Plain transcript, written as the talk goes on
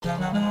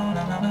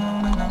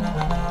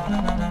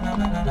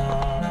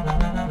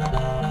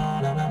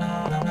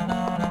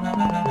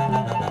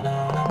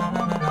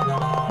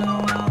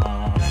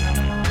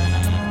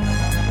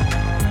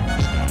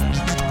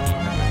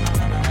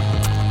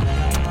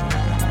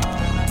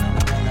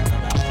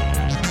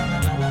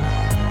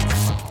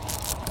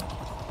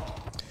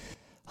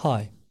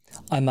Hi,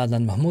 I'm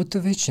Adnan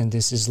Mahmutovic and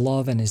this is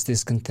Love and Is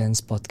This Contents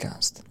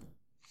podcast.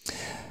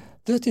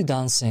 Dirty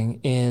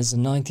Dancing is a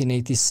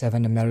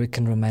 1987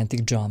 American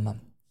romantic drama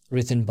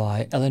written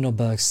by Eleanor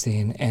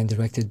Bergstein and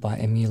directed by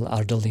Emile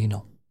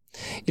Ardolino.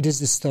 It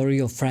is the story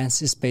of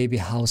Frances Baby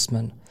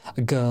Houseman,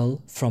 a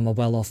girl from a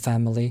well-off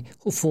family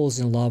who falls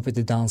in love with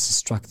the dance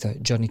instructor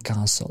Johnny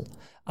Castle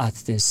at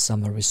this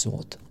summer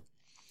resort.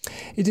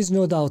 It is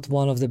no doubt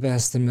one of the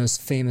best and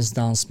most famous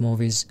dance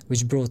movies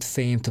which brought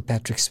fame to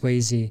Patrick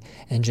Swayze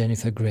and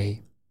Jennifer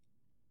Grey.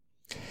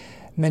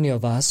 Many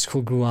of us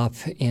who grew up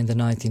in the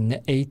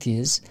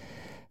 1980s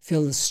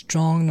feel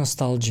strong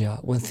nostalgia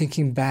when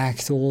thinking back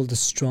to all the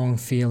strong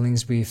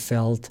feelings we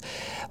felt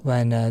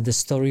when the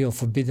story of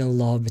forbidden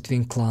love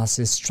between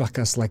classes struck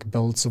us like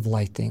bolts of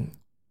lightning.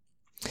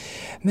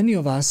 Many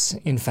of us,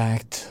 in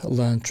fact,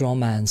 learned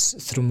romance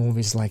through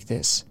movies like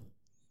this.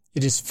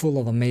 It is full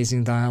of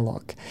amazing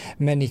dialogue,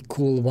 many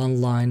cool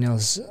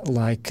one-liners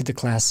like the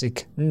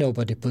classic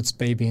 "Nobody puts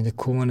baby in the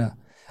corner"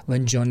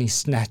 when Johnny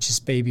snatches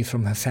baby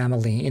from her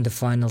family in the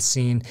final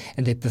scene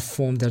and they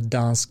perform their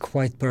dance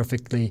quite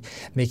perfectly,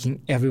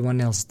 making everyone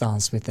else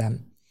dance with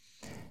them.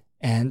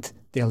 And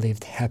they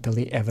lived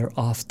happily ever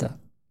after.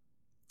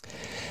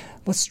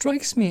 What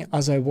strikes me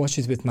as I watch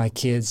it with my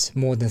kids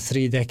more than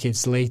 3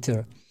 decades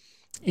later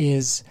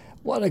is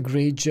what a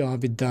great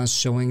job it does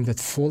showing that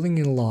falling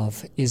in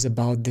love is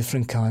about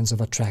different kinds of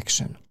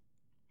attraction.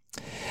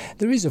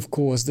 There is, of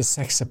course, the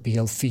sex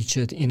appeal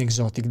featured in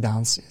exotic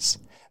dances,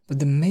 but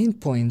the main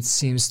point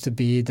seems to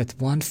be that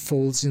one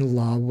falls in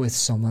love with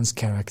someone's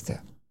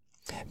character.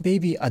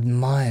 Baby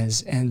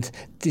admires and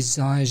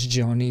desires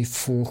Johnny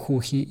for who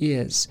he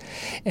is,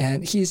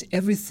 and he is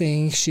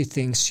everything she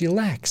thinks she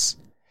lacks.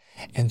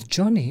 And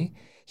Johnny,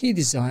 he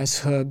desires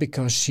her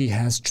because she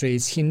has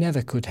traits he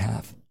never could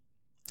have.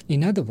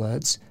 In other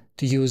words,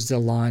 to use the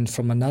line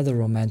from another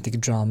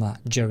romantic drama,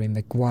 Jerry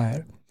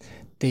Maguire,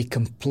 they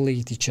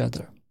complete each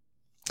other.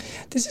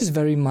 This is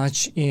very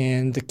much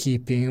in the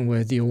keeping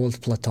with the old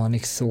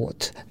Platonic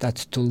thought that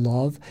to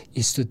love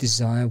is to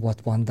desire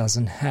what one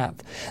doesn't have,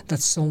 that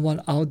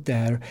someone out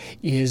there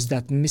is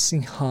that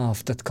missing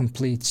half that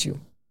completes you.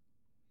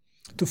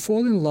 To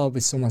fall in love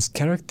with someone's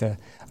character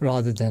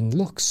rather than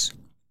looks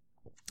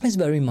is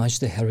very much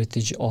the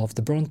heritage of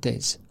the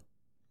Brontes.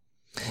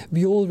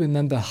 We all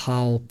remember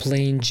how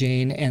plain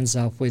Jane ends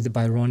up with the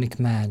Byronic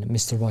man,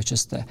 Mr.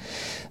 Rochester,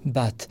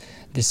 but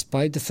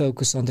despite the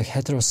focus on the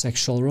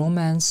heterosexual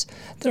romance,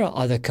 there are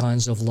other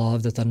kinds of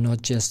love that are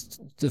not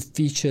just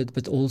featured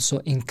but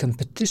also in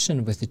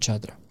competition with each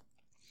other.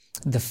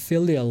 The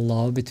filial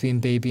love between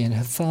Baby and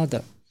her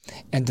father,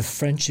 and the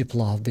friendship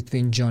love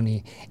between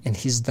Johnny and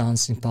his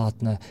dancing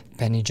partner,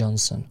 Penny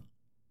Johnson.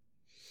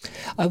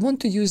 I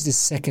want to use this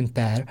second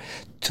pair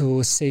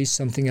to say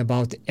something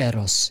about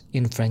eros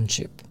in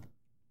friendship.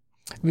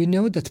 We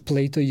know that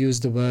Plato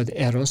used the word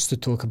eros to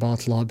talk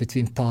about love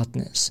between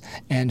partners,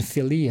 and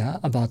philia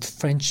about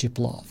friendship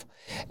love,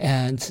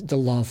 and the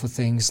love for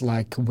things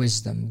like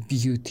wisdom,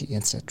 beauty,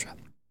 etc.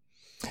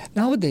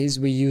 Nowadays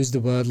we use the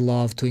word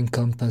love to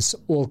encompass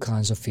all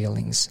kinds of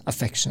feelings,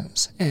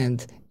 affections,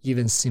 and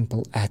even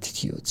simple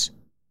attitudes.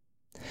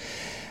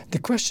 The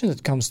question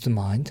that comes to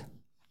mind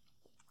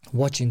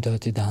watching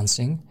Dirty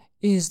Dancing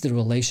is the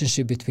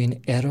relationship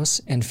between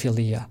eros and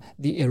philia,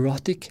 the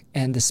erotic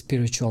and the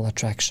spiritual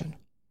attraction.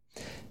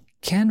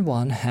 Can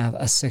one have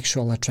a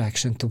sexual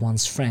attraction to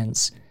one's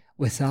friends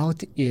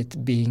without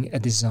it being a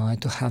desire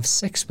to have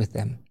sex with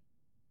them?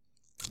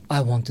 I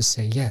want to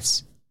say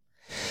yes.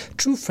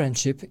 True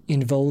friendship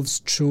involves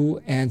true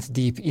and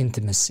deep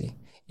intimacy.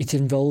 It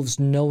involves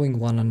knowing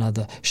one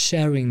another,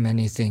 sharing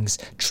many things,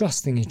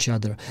 trusting each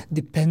other,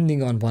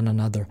 depending on one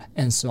another,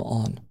 and so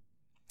on.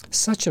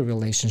 Such a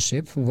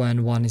relationship,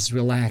 when one is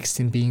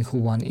relaxed in being who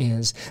one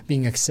is,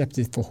 being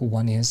accepted for who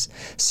one is,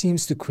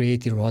 seems to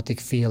create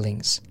erotic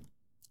feelings.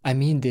 I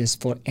mean this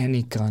for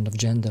any kind of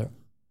gender.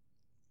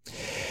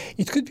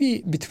 It could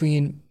be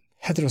between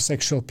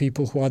heterosexual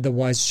people who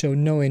otherwise show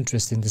no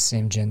interest in the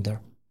same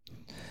gender.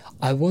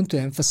 I want to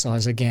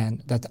emphasize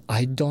again that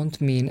I don't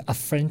mean a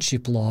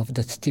friendship love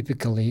that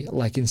typically,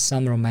 like in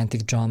some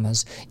romantic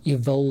dramas,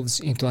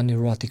 evolves into an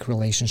erotic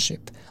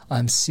relationship.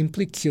 I'm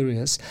simply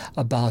curious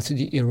about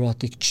the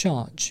erotic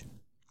charge.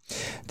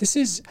 This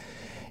is,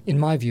 in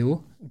my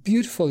view,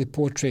 beautifully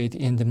portrayed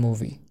in the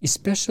movie,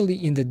 especially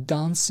in the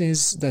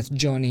dances that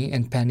Johnny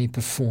and Penny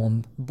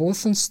perform,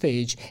 both on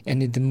stage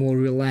and in the more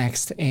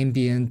relaxed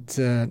ambient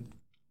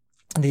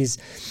these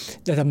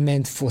that are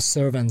meant for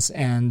servants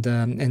and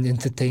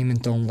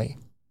entertainment only.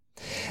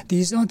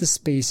 These are the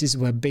spaces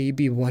where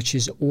Baby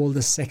watches all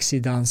the sexy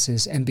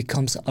dances and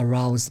becomes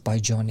aroused by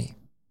Johnny.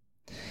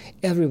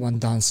 Everyone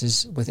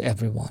dances with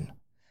everyone.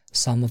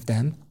 Some of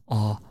them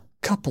are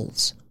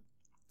couples.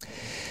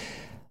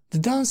 The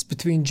dance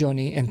between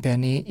Johnny and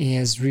Penny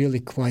is really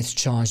quite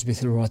charged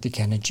with erotic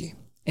energy,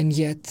 and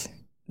yet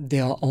they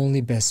are only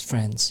best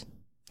friends.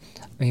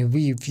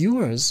 We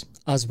viewers,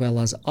 as well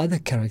as other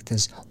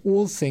characters,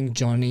 all think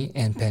Johnny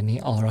and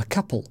Penny are a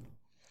couple,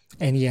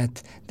 and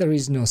yet there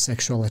is no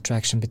sexual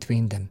attraction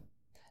between them.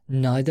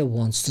 neither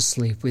wants to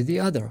sleep with the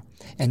other,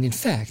 and in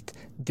fact,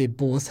 they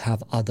both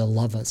have other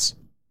lovers.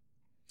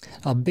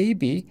 Our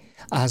baby,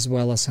 as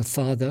well as her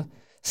father,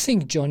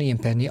 think Johnny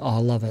and Penny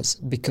are lovers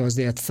because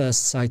they at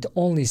first sight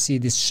only see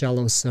this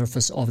shallow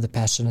surface of the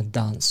passionate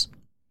dance.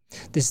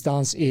 This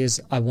dance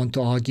is, I want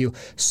to argue,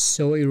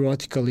 so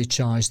erotically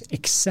charged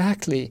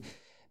exactly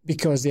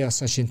because they are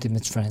such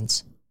intimate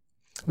friends.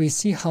 We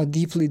see how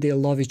deeply they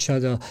love each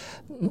other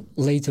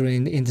later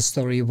in the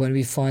story when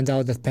we find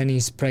out that Penny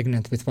is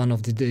pregnant with one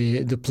of the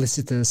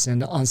duplicitous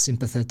and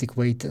unsympathetic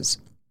waiters.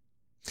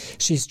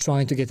 She's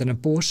trying to get an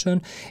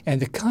abortion,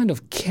 and the kind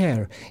of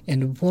care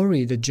and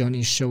worry that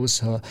Johnny shows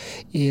her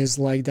is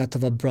like that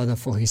of a brother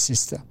for his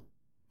sister.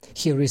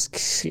 He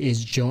risks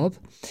his job,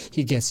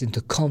 he gets into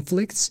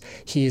conflicts,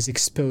 he is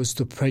exposed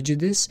to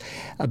prejudice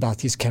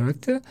about his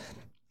character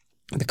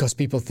because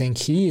people think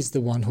he is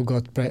the one who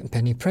got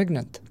Penny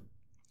pregnant.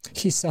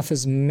 He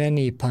suffers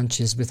many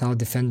punches without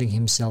defending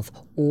himself,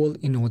 all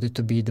in order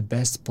to be the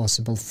best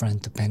possible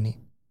friend to Penny.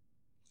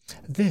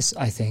 This,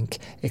 I think,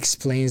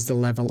 explains the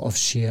level of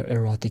sheer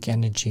erotic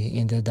energy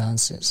in their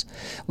dances,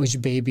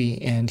 which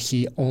Baby and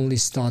he only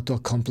start to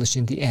accomplish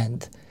in the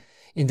end,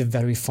 in the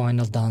very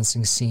final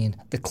dancing scene,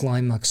 the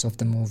climax of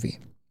the movie.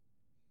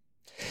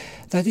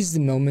 That is the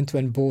moment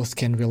when both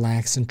can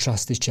relax and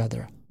trust each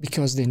other,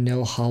 because they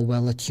know how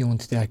well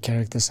attuned their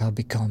characters have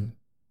become.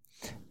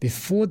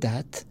 Before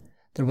that,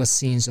 there were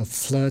scenes of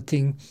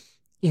flirting,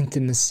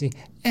 intimacy,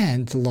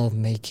 and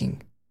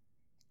love-making.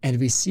 And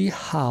we see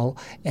how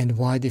and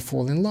why they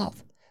fall in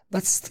love.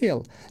 But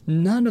still,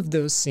 none of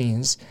those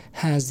scenes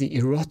has the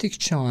erotic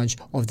charge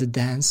of the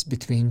dance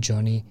between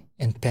Johnny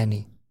and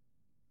Penny.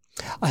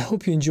 I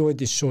hope you enjoyed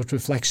this short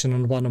reflection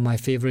on one of my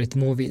favorite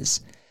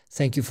movies.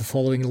 Thank you for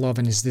following Love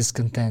and His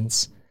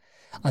Discontents.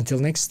 Until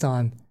next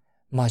time,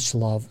 much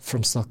love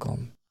from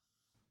Stockholm.